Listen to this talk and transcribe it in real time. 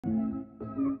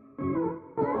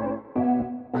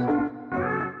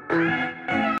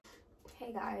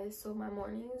so my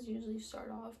mornings usually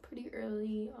start off pretty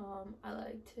early. I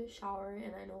like to shower,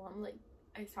 and I know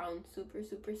I sound super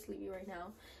sleepy right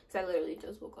now because I literally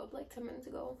just woke up like 10 minutes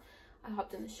ago. I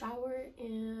hopped in the shower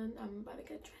and I'm about to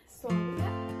get dressed, so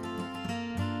yeah.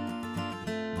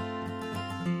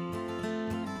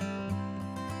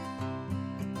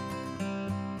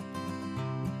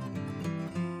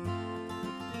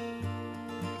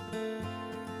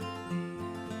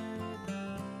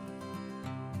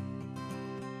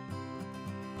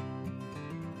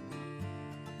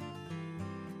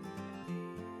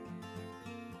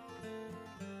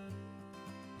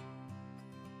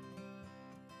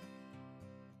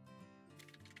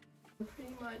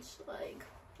 Pretty much like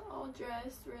all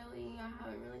dressed, really. I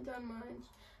haven't really done much.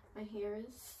 My hair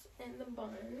is in the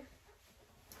bun.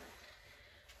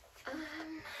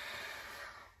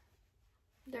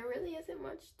 There really isn't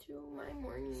much to my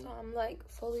morning, so I'm like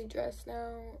fully dressed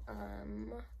now.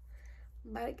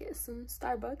 About to get some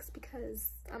Starbucks because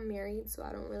I'm married, so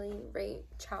I don't really rate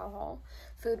chow hall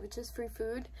food, which is free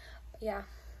food. But yeah,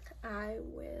 I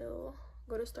will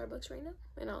go to Starbucks right now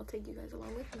and I'll take you guys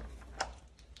along with me.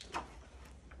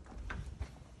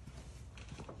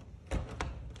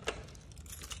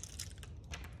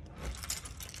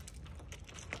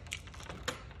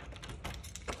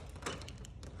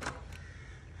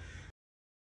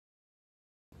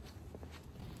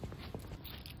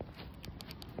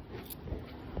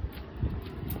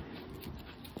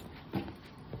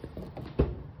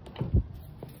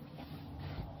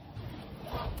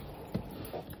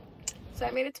 So I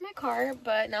made it to my car,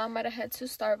 but now I'm about to head to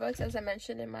Starbucks, as I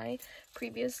mentioned in my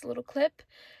previous little clip.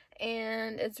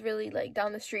 And it's really like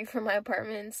down the street from my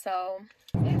apartment, so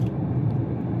yeah.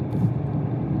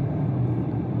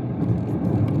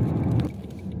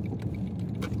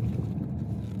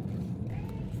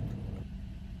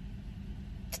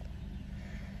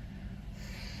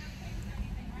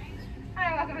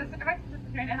 Hi, welcome to Starbucks. This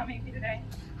is Raina. How may I help you today?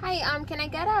 Hi, can I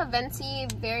get a venti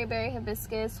berry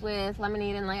hibiscus with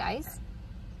lemonade and light ice?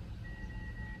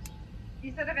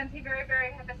 You said a venti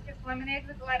berry hibiscus lemonade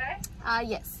with light ice?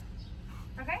 Yes.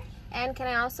 Okay. And can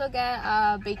I also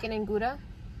get bacon and Gouda?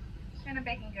 And a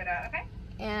bacon Gouda, okay.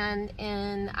 And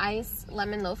an ice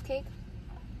lemon loaf cake?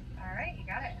 Alright, you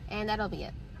got it. And that'll be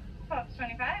it.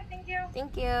 $12.25, thank you.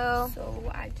 Thank you.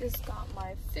 So I just got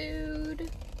my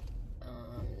food.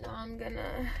 Now I'm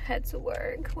gonna head to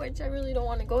work, which I really don't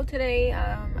want to go today.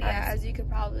 Yeah, as you could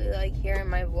probably like hear in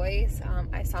my voice,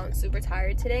 I sound super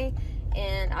tired today,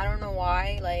 and I don't know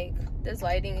why. Like, this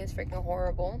lighting is freaking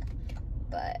horrible.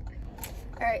 But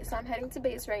all right, so I'm heading to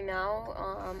base right now.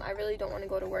 I really don't want to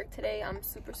go to work today. I'm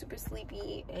super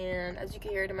sleepy, and as you can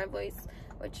hear it in my voice,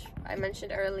 which I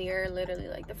mentioned earlier, literally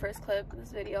like the first clip of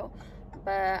this video.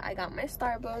 But I got my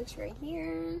Starbucks right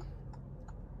here,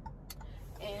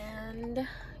 and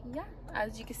yeah,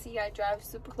 as you can see, I drive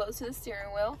super close to the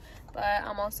steering wheel, but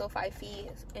I'm also 5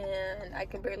 feet and I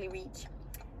can barely reach.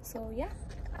 So yeah,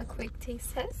 a quick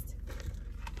taste test.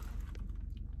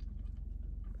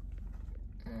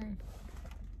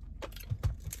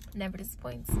 Never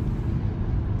disappoints.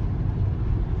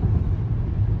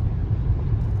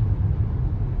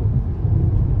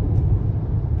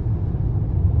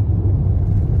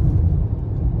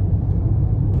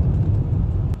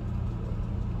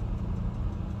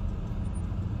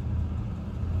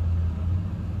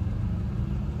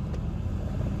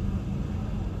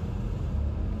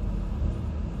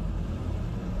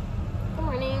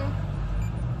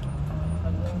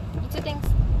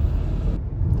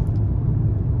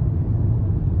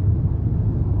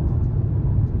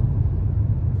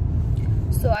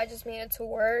 So I just made it to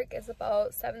work. It's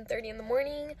about 7:30 in the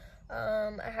morning.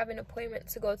 I have an appointment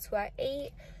to go to at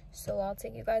 8, so I'll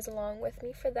take you guys along with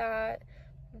me for that.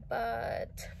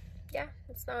 But yeah,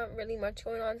 it's not really much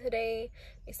going on today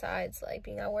besides like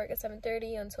being at work at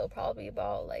 7:30 until probably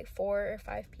about like 4 or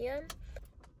 5 p.m.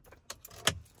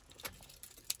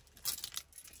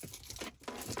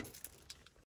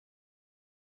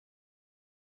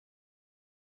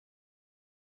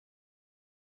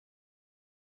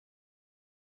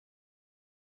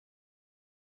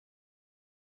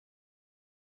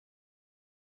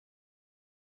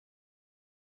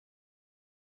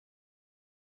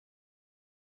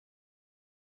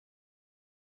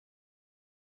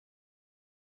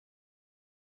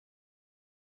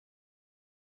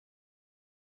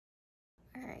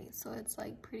 Alright, so it's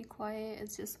like pretty quiet.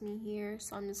 It's just me here,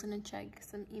 so I'm just gonna check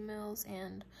some emails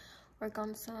and work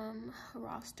on some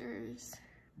rosters.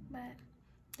 But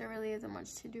there really isn't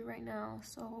much to do right now,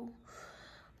 so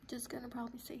I'm just gonna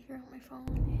probably sit here on my phone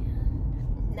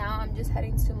and now I'm just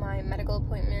heading to my medical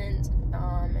appointment,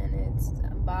 and it's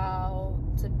about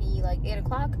to be like 8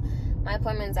 o'clock. My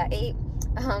appointment's at 8.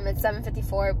 It's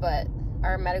 7:54, but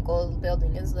our medical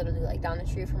building is literally like down the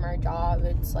street from our job.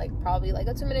 It's like probably like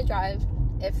a 2-minute drive,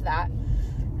 if that.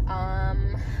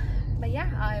 But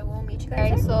yeah, I will meet you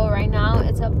guys. Okay, so right now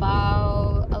it's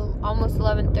about almost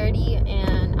 11:30,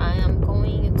 and I am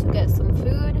going to get some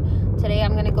food. Today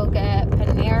I'm gonna go get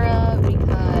Panera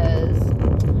because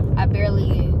I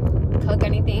barely cook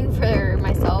anything for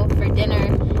myself for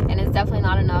dinner, and it's definitely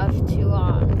not enough to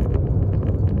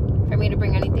for me to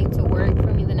bring anything to work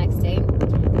for me the next day.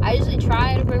 I usually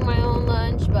try to bring my own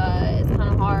lunch, but it's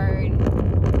kind of hard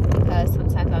because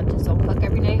sometimes I just don't cook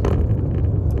every night.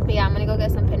 But yeah, I'm gonna go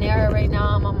get some Panera right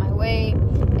now. I'm on my way.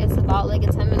 It's about like a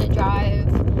 10-minute drive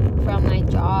from my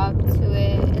job to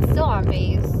it. It's still on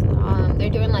base. They're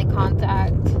doing like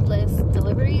contactless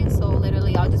deliveries, so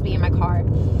literally I'll just be in my car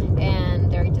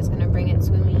and they're just gonna bring it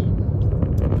to me.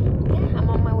 Yeah, I'm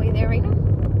on my way there right now.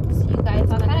 See you guys.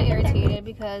 I'm kind of irritated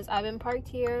because I've been parked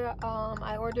here.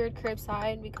 I ordered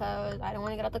curbside because I don't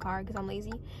want to get out the car because I'm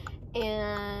lazy,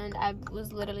 and I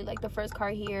was literally like the first car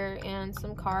here, and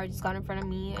some car just got in front of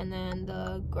me, and then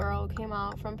the girl came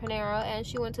out from Panera and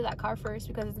she went to that car first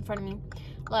because it's in front of me.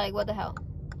 Like, what the hell?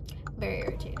 Very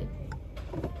irritated.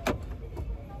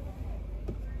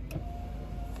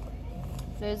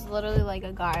 There's literally like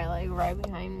a guy like right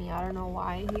behind me. I don't know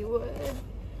why he would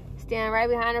stand right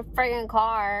behind a freaking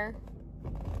car.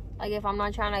 Like, if I'm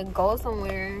not trying to go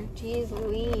somewhere. Jeez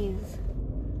Louise.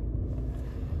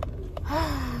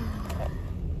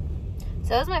 So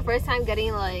that was my first time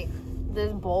getting like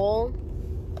this bowl.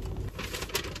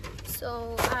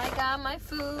 So I got my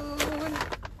food.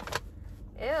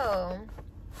 Ew.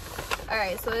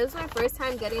 Alright, so this is my first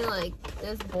time getting like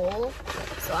this bowl.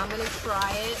 So I'm gonna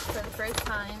try it for the first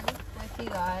time with you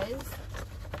guys.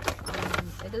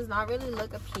 It does not really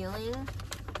look appealing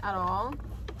at all.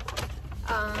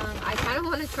 I kind of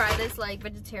want to try this like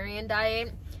vegetarian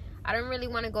diet. I don't really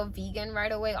want to go vegan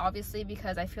right away, obviously,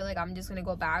 because I feel like I'm just gonna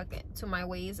go back to my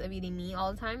ways of eating meat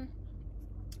all the time.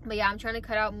 But yeah, I'm trying to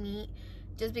cut out meat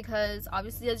just because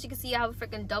obviously, as you can see, I have a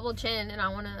freaking double chin and I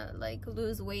want to like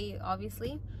lose weight,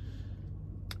 obviously.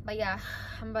 But yeah,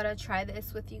 I'm about to try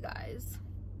this with you guys.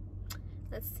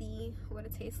 Let's see what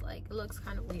it tastes like. It looks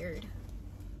kind of weird.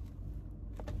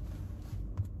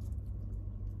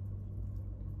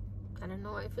 I don't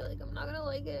know, I feel like I'm not gonna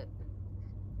like it.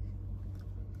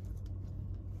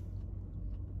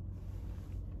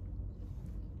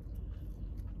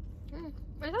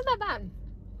 It's not that bad.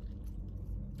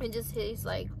 It just tastes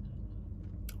like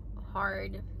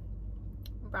hard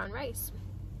brown rice.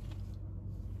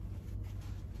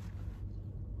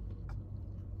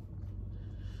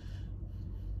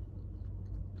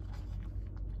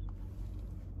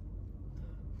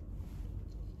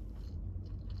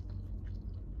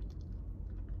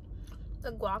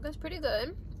 The guac is pretty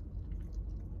good.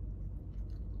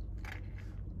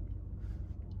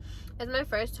 It's my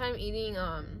first time eating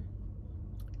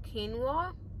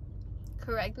quinoa.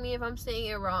 Correct me if I'm saying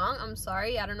it wrong. I'm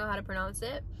sorry, I don't know how to pronounce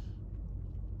it.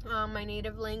 My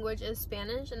native language is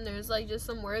Spanish, and there's like just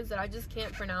some words that I just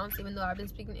can't pronounce, even though I've been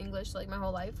speaking English like my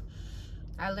whole life.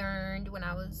 I learned when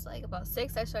I was like about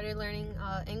 6. I started learning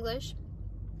English,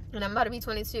 and I'm about to be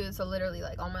 22, so literally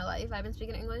like all my life I've been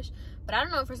speaking English. But I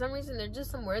don't know, for some reason there's just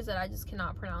some words that I just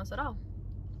cannot pronounce at all.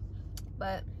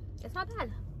 But it's not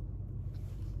bad.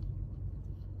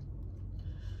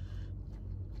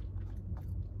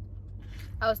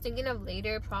 I was thinking of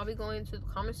later probably going to the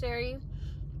commissary,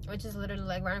 which is literally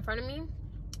like right in front of me.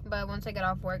 But once I get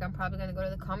off work, I'm probably gonna go to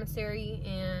the commissary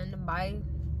and buy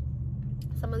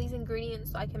some of these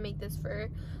ingredients so I can make this for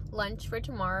lunch for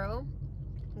tomorrow,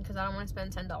 because I don't want to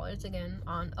spend $10 again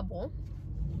on a bowl.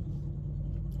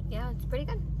 Yeah, it's pretty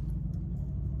good.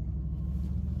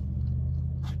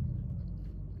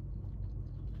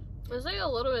 It's like a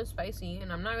little bit spicy,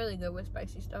 and I'm not really good with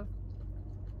spicy stuff.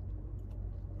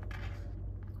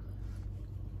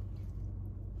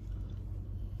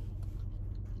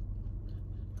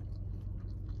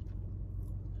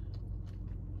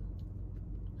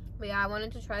 But yeah, I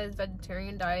wanted to try this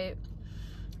vegetarian diet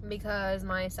because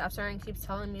my staff sergeant keeps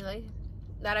telling me like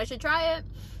that I should try it.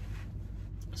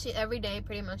 She every day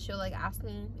pretty much she'll like ask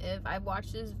me if I've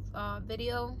watched this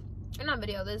video, or not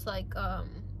video, this like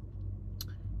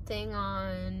thing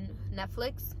on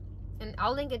Netflix, and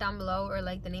I'll link it down below, or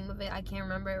like the name of it, I can't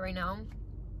remember it right now,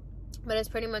 but it's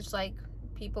pretty much like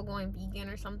people going vegan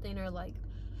or something, or like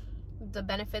the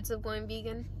benefits of going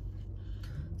vegan.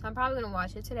 So I'm probably gonna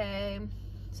watch it today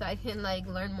so I can like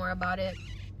learn more about it.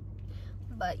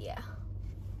 But yeah,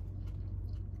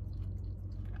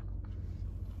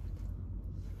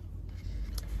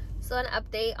 So an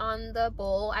update on the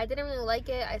bowl. I didn't really like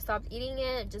it. I stopped eating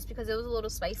it just because it was a little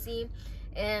spicy,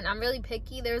 and I'm really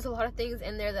picky. There's a lot of things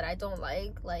in there that I don't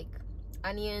like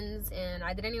onions, and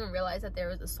I didn't even realize that there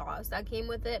was a sauce that came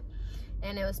with it,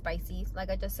 and it was spicy, like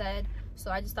I just said. So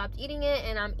I just stopped eating it,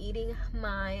 and I'm eating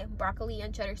my broccoli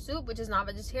and cheddar soup, which is not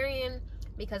vegetarian,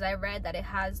 because I read that it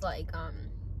has like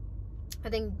I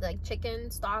think like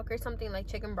chicken stock or something, like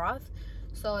chicken broth.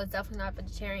 So it's definitely not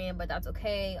vegetarian, but that's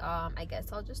okay. I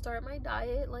guess I'll just start my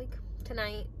diet like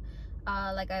tonight.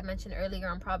 Like I mentioned earlier,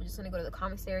 I'm probably just gonna go to the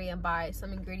commissary and buy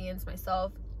some ingredients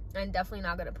myself. I'm definitely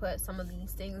not gonna put some of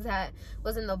these things that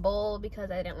was in the bowl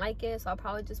because I didn't like it. So I'll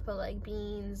probably just put like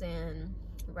beans and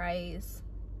rice,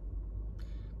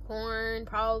 corn,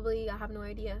 probably. I have no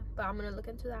idea, but I'm gonna look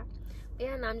into that. But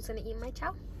yeah, now I'm just gonna eat my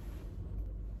chow.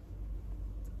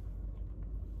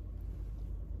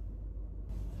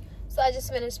 So I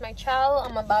just finished my chow.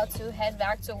 I'm about to head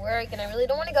back to work, and I really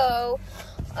don't want to go.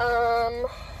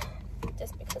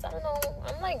 Just because, I don't know,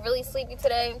 I'm like really sleepy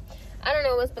today. I don't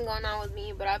know what's been going on with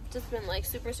me, but I've just been like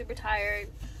super tired,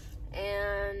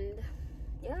 and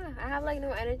yeah, I have like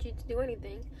no energy to do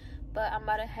anything. But I'm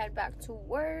about to head back to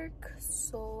work,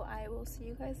 so I will see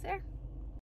you guys there.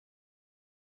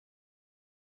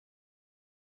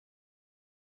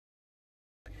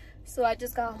 So I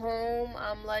just got home.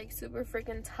 I'm like super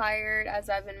freaking tired, as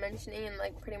I've been mentioning in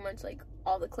like pretty much like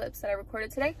all the clips that I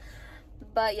recorded today.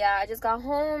 But yeah, I just got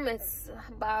home. It's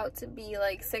about to be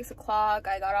like 6 o'clock.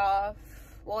 I got off,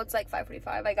 well, it's like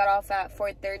 5:45. I got off at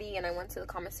 4:30, and I went to the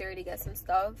commissary to get some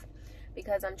stuff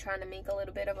because I'm trying to make a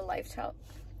little bit of a lifestyle,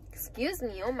 excuse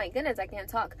me, oh my goodness, I can't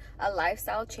talk, a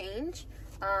lifestyle change.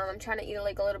 I'm trying to eat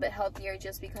like a little bit healthier,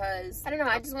 just because I don't know,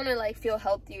 I just want to like feel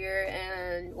healthier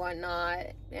and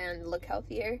whatnot and look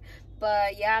healthier.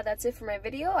 But yeah, that's it for my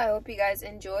video. I hope you guys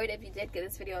enjoyed. If you did, give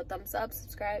this video a thumbs up,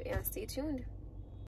 subscribe, and stay tuned.